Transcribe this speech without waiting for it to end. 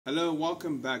Hello,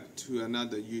 welcome back to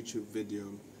another YouTube video.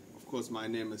 Of course, my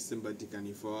name is Simba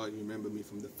Dikanifo. You remember me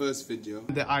from the first video.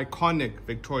 The iconic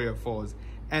Victoria Falls.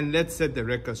 And let's set the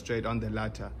record straight on the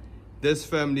latter. This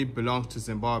firmly belongs to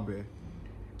Zimbabwe.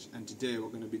 And today we're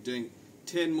going to be doing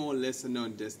 10 more lesser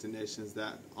known destinations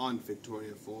that aren't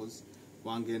Victoria Falls,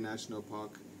 Hwange National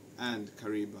Park and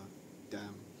Kuimba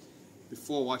Dam.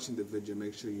 Before watching the video,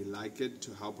 make sure you like it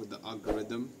to help with the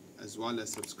algorithm, as well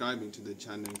as subscribing to the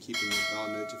channel and keeping your bell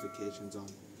notifications on.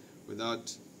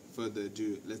 Without further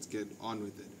ado, let's get on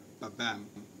with it. Ba-bam!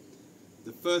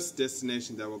 The first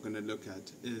destination that we're going to look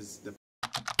at is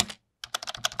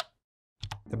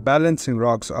The Balancing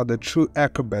Rocks are the true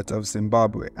acrobats of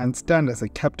Zimbabwe and stand as a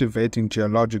captivating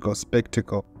geological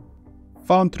spectacle.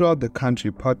 Found throughout the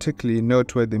country, particularly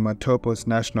noteworthy Matopos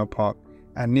National Park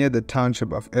and near the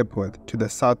township of Epworth to the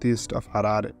southeast of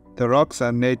Harare. The rocks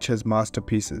are nature's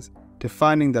masterpieces,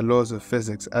 defining the laws of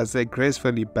physics as they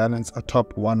gracefully balance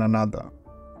atop one another.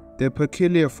 Their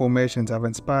peculiar formations have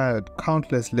inspired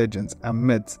countless legends and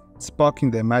myths,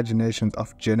 sparking the imaginations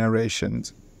of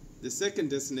generations. The second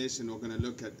destination we're going to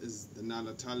look at is the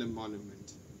Naletale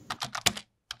Monument.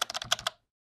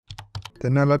 The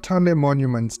Naletale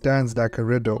Monument stands like a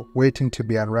riddle waiting to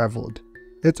be unraveled.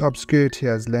 Its obscurity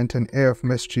has lent an air of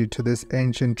mystery to this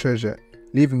ancient treasure,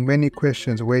 leaving many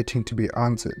questions waiting to be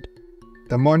answered.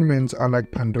 The monuments are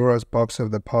like Pandora's box of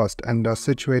the past and are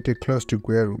situated close to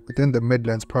Gweru within the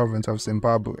Midlands province of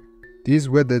Zimbabwe. These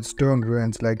withered stone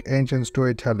ruins, like ancient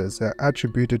storytellers, are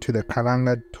attributed to the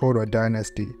Kalanga Torwa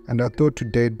dynasty and are thought to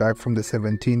date back from the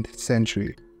 17th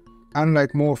century.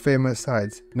 Unlike more famous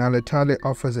sites, Naletale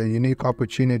offers a unique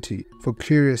opportunity for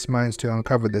curious minds to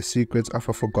uncover the secrets of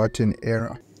a forgotten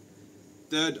era.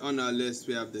 Third on our list,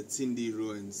 we have the Tsindi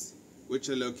Ruins, which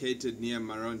are located near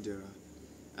Marondera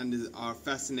and are a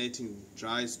fascinating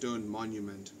dry stone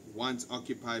monument once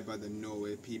occupied by the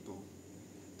Norway people.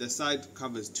 The site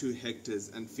covers 2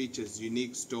 hectares and features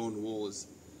unique stone walls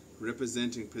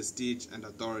representing prestige and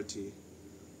authority.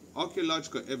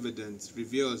 Archaeological evidence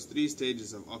reveals 3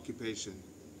 stages of occupation: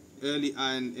 early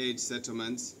Iron Age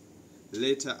settlements,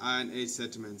 later Iron Age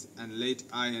settlements, and late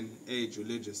Iron Age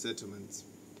religious settlements.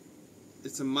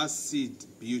 It's a must-see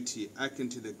beauty akin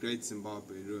to the Great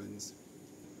Zimbabwe ruins.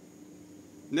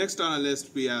 Next on our list,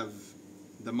 we have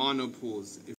the Mano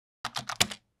Pools.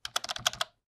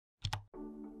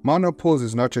 Mano Pools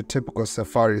is not your typical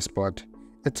safari spot.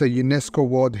 It's a UNESCO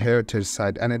World Heritage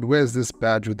Site and it wears this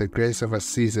badge with the grace of a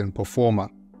seasoned performer.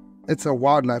 It's a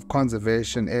wildlife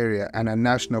conservation area and a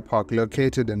national park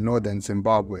located in northern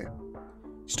Zimbabwe.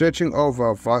 Stretching over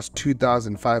a vast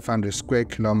 2,500 square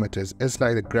kilometers, it's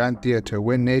like the Grand Theatre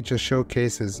where nature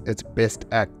showcases its best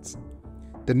acts.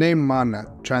 The name Mana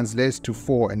translates to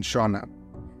 4 in Shona,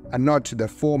 a nod to the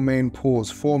 4 main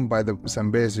pools formed by the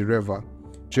Zambezi River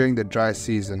during the dry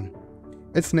season.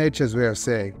 It's nature's way of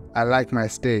saying, I like my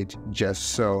stage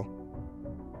just so.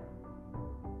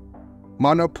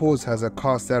 Mano Pools has a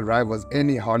cast that rivals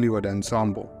any Hollywood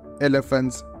ensemble.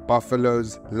 Elephants,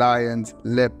 buffaloes, lions,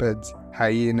 leopards,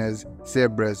 hyenas,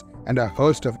 zebras, and a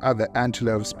host of other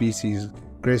antelope species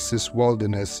grace this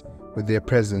wilderness with their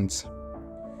presence.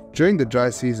 During the dry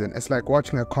season, it's like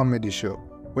watching a comedy show,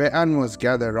 where animals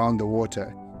gather around the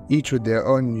water, each with their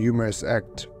own humorous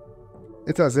act.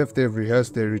 It's as if they've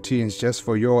rehearsed their routines just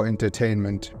for your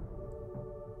entertainment.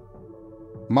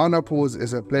 Mano Pools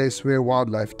is a place where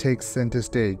wildlife takes center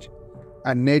stage,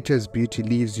 and nature's beauty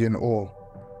leaves you in awe.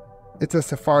 It's a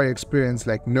safari experience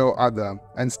like no other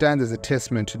and stands as a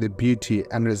testament to the beauty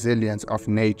and resilience of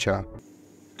nature.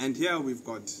 And here we've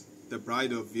got the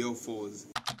Bridal Falls.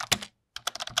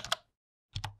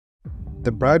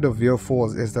 The Bridal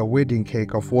Falls is the wedding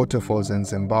cake of waterfalls in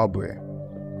Zimbabwe.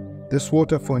 This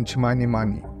waterfall in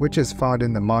Chimanimani, which is found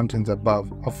in the mountains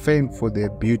above, are famed for their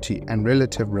beauty and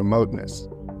relative remoteness.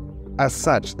 As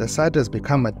such, the site has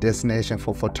become a destination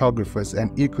for photographers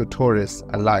and eco-tourists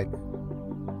alike.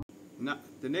 Now,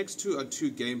 the next 2 are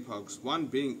 2 game parks, one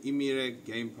being Imire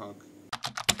Game Park,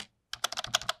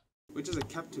 which is a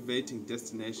captivating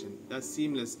destination that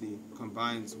seamlessly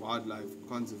combines wildlife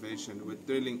conservation with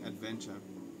thrilling adventure.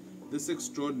 This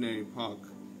extraordinary park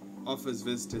offers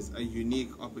visitors a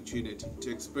unique opportunity to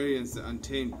experience the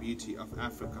untamed beauty of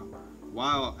Africa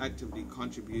while actively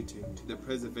contributing to the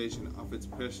preservation of its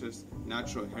precious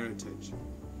natural heritage.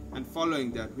 And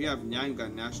following that, we have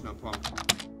Nyanga National Park,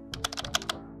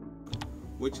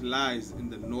 which lies in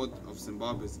the north of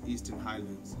Zimbabwe's eastern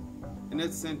highlands. In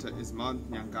its center is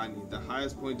Mount Nyanga, the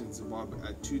highest point in Zimbabwe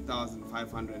at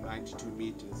 2,592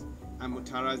 meters, and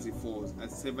Mutarazi Falls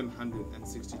at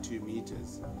 762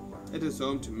 meters. It is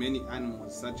home to many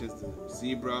animals such as the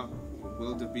zebra,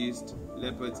 wildebeest,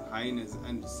 leopards, hyenas,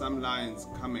 and some lions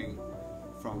coming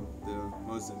from the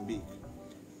Mozambique.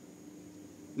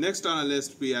 Next on our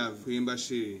list we have Kuimba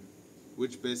Shiri,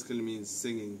 which basically means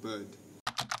singing bird.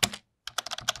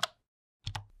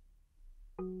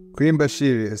 Kuimba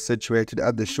Shiri is situated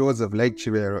at the shores of Lake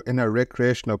Chivero in a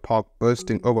recreational park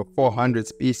boasting over 400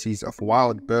 species of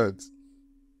wild birds.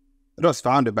 It was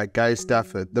founded by Guy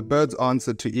Stafford, the bird's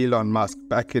answer to Elon Musk,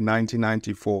 back in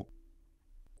 1994.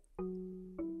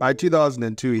 By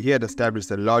 2002, he had established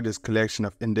the largest collection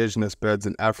of indigenous birds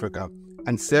in Africa,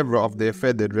 and several of their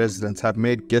feathered residents have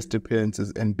made guest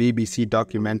appearances in BBC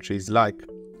documentaries like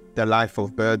The Life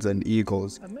of Birds and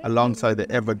Eagles, alongside the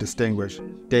ever-distinguished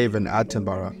David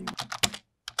Attenborough.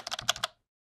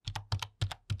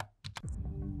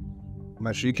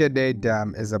 Mazvikadei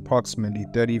Dam is approximately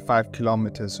 35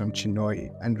 kilometers from Chinhoyi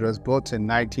and was built in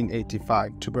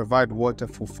 1985 to provide water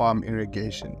for farm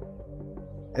irrigation.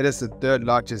 It is the third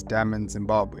largest dam in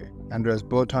Zimbabwe and was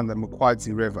built on the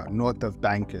Mukwadzi River north of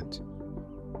Bangkok.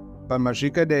 But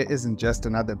Mazvikadei isn't just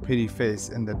another pretty face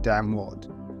in the dam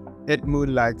world. It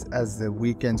moonlights as the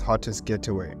weekend's hottest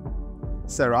getaway.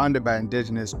 Surrounded by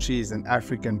indigenous trees and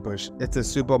African bush, it's a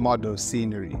supermodel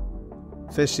scenery.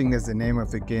 Fishing is the name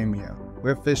of the game here,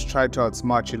 where fish try to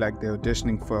outsmart you like they're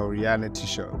auditioning for a reality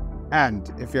show.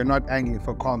 And if you're not angling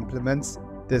for compliments,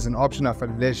 there's an option of a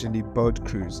leisurely boat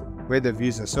cruise, where the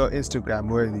views are so Instagram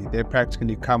worthy they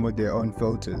practically come with their own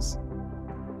filters.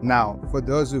 Now, for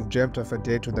those who've dreamt of a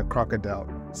date with a crocodile,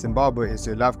 Zimbabwe is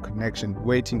your love connection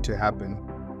waiting to happen.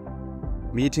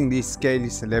 Meeting these scaly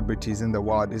celebrities in the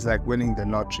wild is like winning the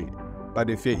lottery, but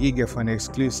if you're eager for an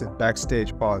exclusive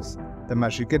backstage pass, the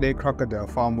Mazvikadei Crocodile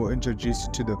Farm will introduce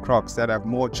you to the crocs that have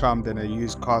more charm than a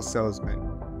used car salesman.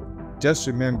 Just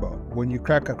remember, when you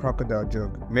crack a crocodile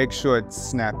joke, make sure it's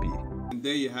snappy. And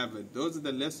there you have it. Those are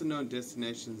the lesser known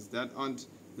destinations that aren't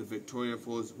the Victoria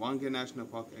Falls, Wanga National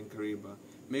Park and Kariba.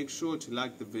 Make sure to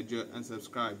like the video and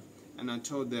subscribe. And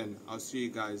until then, I'll see you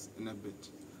guys in a bit.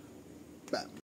 Bye.